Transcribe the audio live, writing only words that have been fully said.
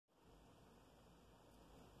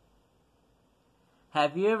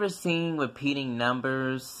Have you ever seen repeating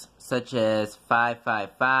numbers such as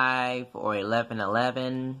 555 or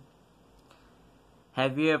 1111?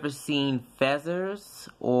 Have you ever seen feathers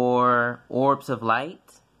or orbs of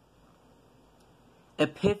light?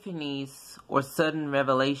 Epiphanies or sudden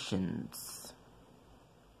revelations?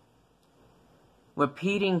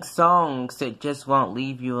 Repeating songs that just won't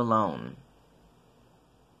leave you alone.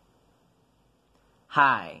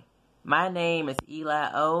 Hi, my name is Eli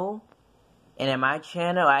O. And in my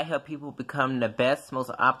channel, I help people become the best,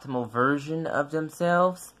 most optimal version of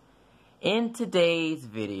themselves. In today's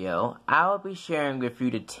video, I will be sharing with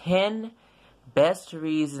you the 10 best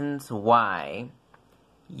reasons why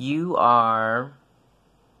you are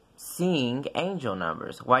seeing angel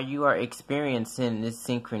numbers, why you are experiencing this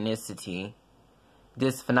synchronicity,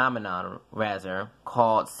 this phenomenon, rather,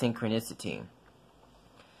 called synchronicity. And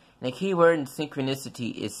the key word in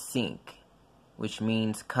synchronicity is sync, which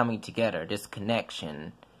means coming together, this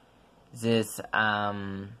connection, this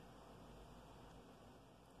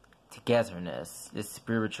togetherness, this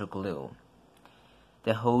spiritual glue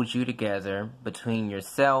that holds you together between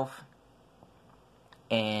yourself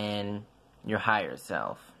and your higher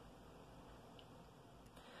self.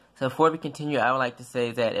 So before we continue, I would like to say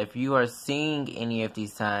that if you are seeing any of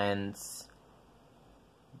these signs,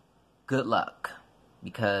 good luck,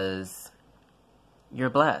 because you're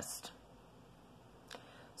blessed.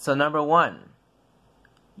 So number 1,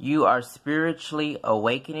 you are spiritually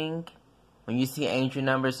awakening. When you see angel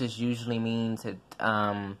numbers, this usually means that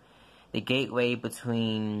the gateway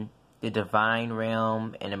between the divine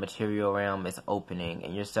realm and the material realm is opening,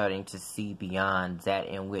 and you're starting to see beyond that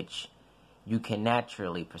in which you can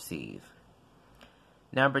naturally perceive.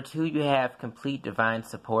 Number 2, you have complete divine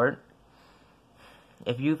support.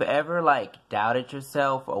 If you've ever doubted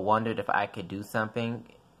yourself or wondered if I could do something,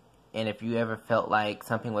 and if you ever felt like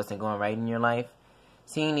something wasn't going right in your life,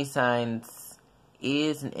 seeing these signs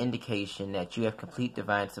is an indication that you have complete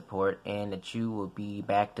divine support and that you will be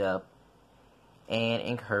backed up and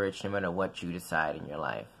encouraged no matter what you decide in your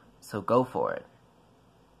life. So go for it.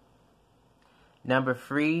 Number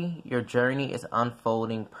 3, your journey is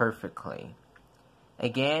unfolding perfectly.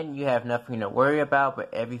 Again, you have nothing to worry about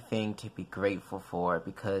but everything to be grateful for,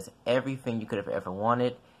 because everything you could have ever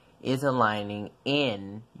wanted is aligning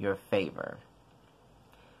in your favor.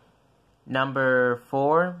 Number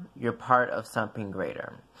 4, you're part of something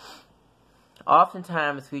greater.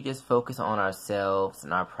 Oftentimes, we just focus on ourselves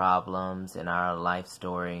and our problems and our life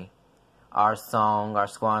story, our song, our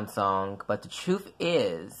swan song, but the truth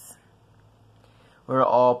is, we're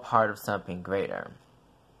all part of something greater.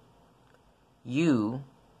 You,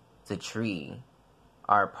 the tree,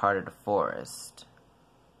 are a part of the forest.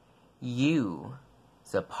 You,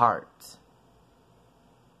 the part,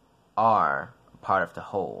 are a part of the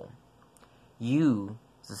whole. You,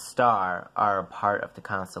 the star, are a part of the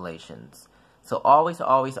constellations. So always,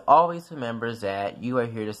 always, always remember that you are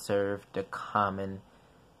here to serve the common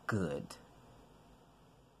good.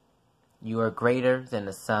 You are greater than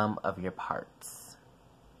the sum of your parts.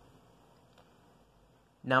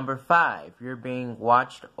 Number 5, you're being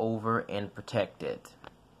watched over and protected.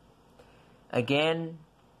 Again,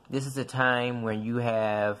 this is a time when you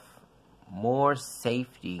have more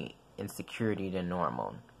safety and security than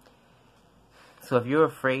normal. So if you're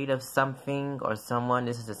afraid of something or someone,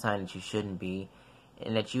 this is a sign that you shouldn't be,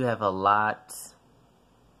 and that you have a lot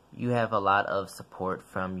of support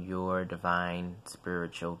from your divine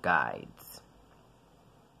spiritual guides.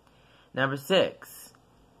 Number 6,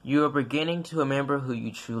 you are beginning to remember who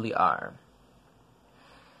you truly are.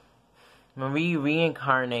 When we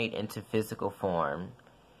reincarnate into physical form,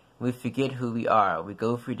 we forget who we are. We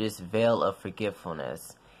go through this veil of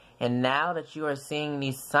forgetfulness. And now that you are seeing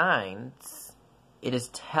these signs, it is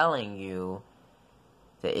telling you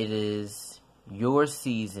that it is your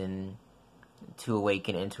season to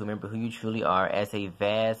awaken and to remember who you truly are as a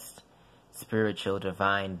vast, spiritual,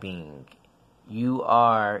 divine being. You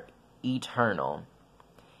are eternal.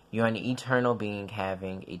 You are an eternal being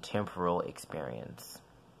having a temporal experience.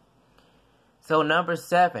 So number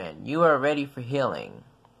 7, you are ready for healing.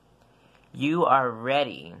 You are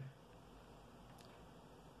ready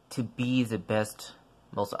to be the best,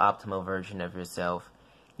 most optimal version of yourself.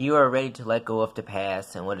 You are ready to let go of the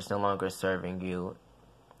past and what is no longer serving you,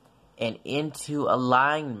 and into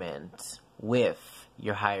alignment with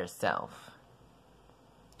your higher self.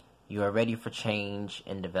 You are ready for change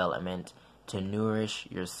and development to nourish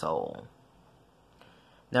your soul.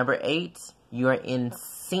 Number 8, you are in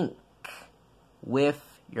sync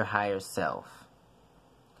with your higher self.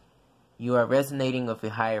 You are resonating with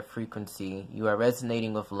a higher frequency. You are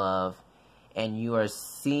resonating with love. And you are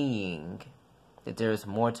seeing that there is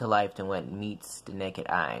more to life than what meets the naked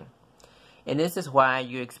eye. And this is why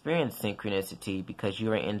you experience synchronicity, because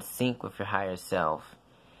you are in sync with your higher self.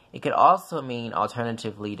 It could also mean,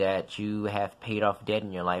 alternatively, that you have paid off debt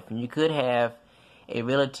in your life, and you could have a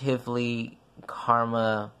relatively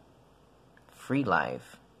karma-free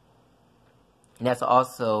life. And that's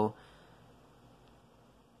also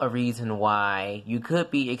a reason why you could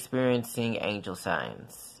be experiencing angel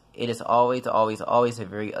signs. It is always, always, always a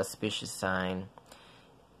very auspicious sign.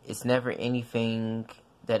 It's never anything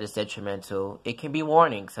that is detrimental. It can be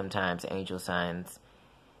warning sometimes, angel signs,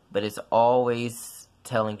 but it's always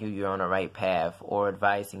telling you you're on the right path or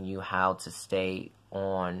advising you how to stay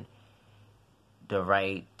on the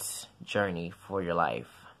right journey for your life.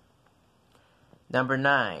 Number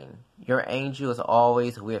 9, your angel is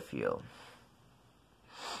always with you.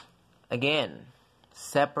 Again,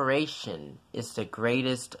 separation is the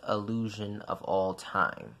greatest illusion of all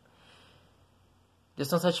time.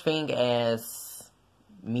 There's no such thing as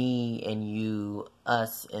me and you,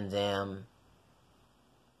 us and them.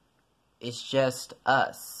 It's just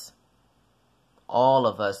us. All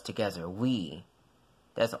of us together. We.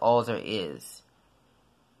 That's all there is.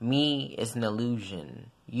 Me is an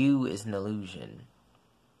illusion. You is an illusion.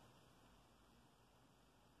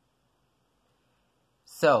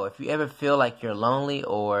 So, if you ever feel like you're lonely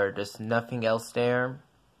or there's nothing else there,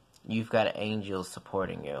 you've got angels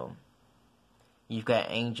supporting you. You've got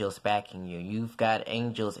angels backing you. You've got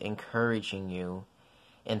angels encouraging you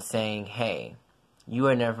and saying, hey, you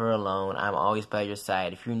are never alone. I'm always by your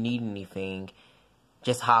side. If you need anything,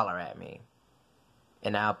 just holler at me.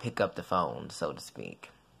 And I'll pick up the phone, so to speak.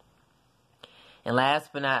 And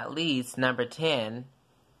last but not least, number 10,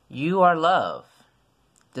 you are love.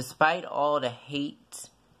 Despite all the hate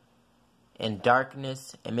and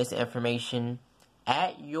darkness and misinformation,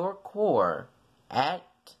 at your core, at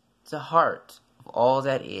the heart of all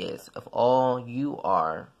that is, of all you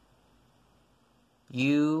are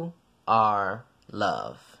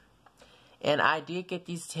love. And I did get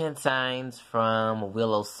these 10 signs from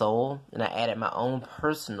Willow Soul, and I added my own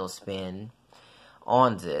personal spin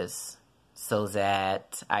on this so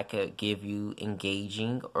that I could give you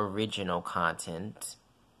engaging, original content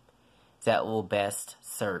that will best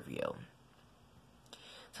serve you.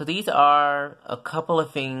 So these are a couple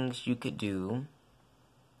of things you could do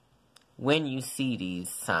when you see these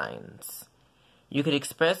signs. You could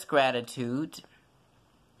express gratitude.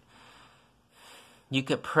 You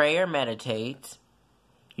could pray or meditate.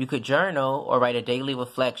 You could journal or write a daily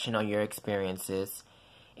reflection on your experiences.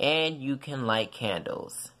 And you can light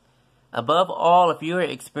candles. Above all, if you are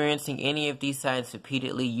experiencing any of these signs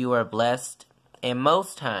repeatedly, you are blessed. And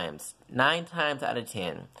most times, 9 times out of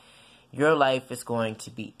 10, your life is going to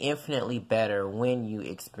be infinitely better when you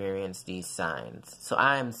experience these signs. So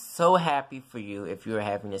I am so happy for you if you're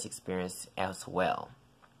having this experience as well.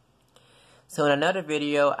 So in another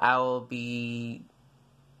video, I will be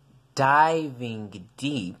diving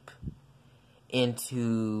deep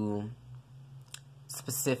into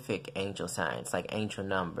specific angel signs, like angel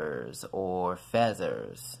numbers or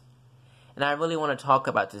feathers. And I really want to talk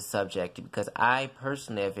about this subject because I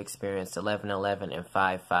personally have experienced 1111 and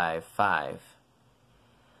 555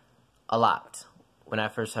 a lot when I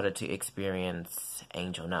first started to experience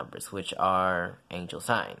angel numbers, which are angel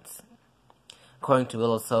signs. According to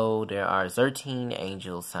Willow Soul, there are 13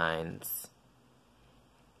 angel signs,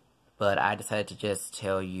 but I decided to just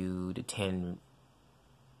tell you the 10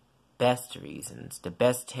 best reasons, the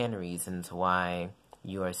best 10 reasons why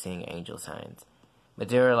you are seeing angel signs. But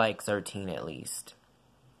there are like 13 at least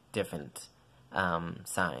different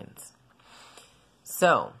signs.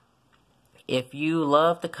 So, if you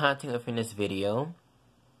love the content within this video,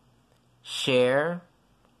 share,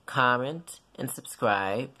 comment, and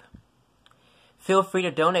subscribe. Feel free to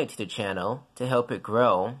donate to the channel to help it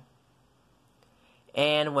grow.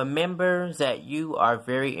 And remember that you are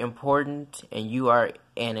very important and you are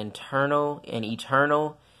an internal and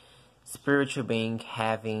eternal spiritual being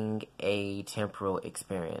having a temporal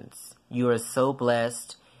experience. You are so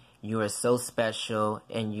blessed, you are so special,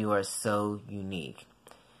 and you are so unique.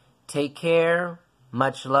 Take care,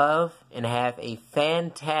 much love, and have a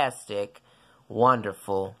fantastic,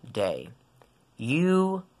 wonderful day.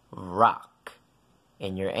 You rock,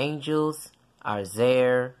 and your angels are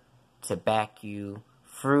there to back you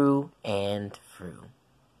through and through.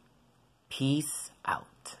 Peace out.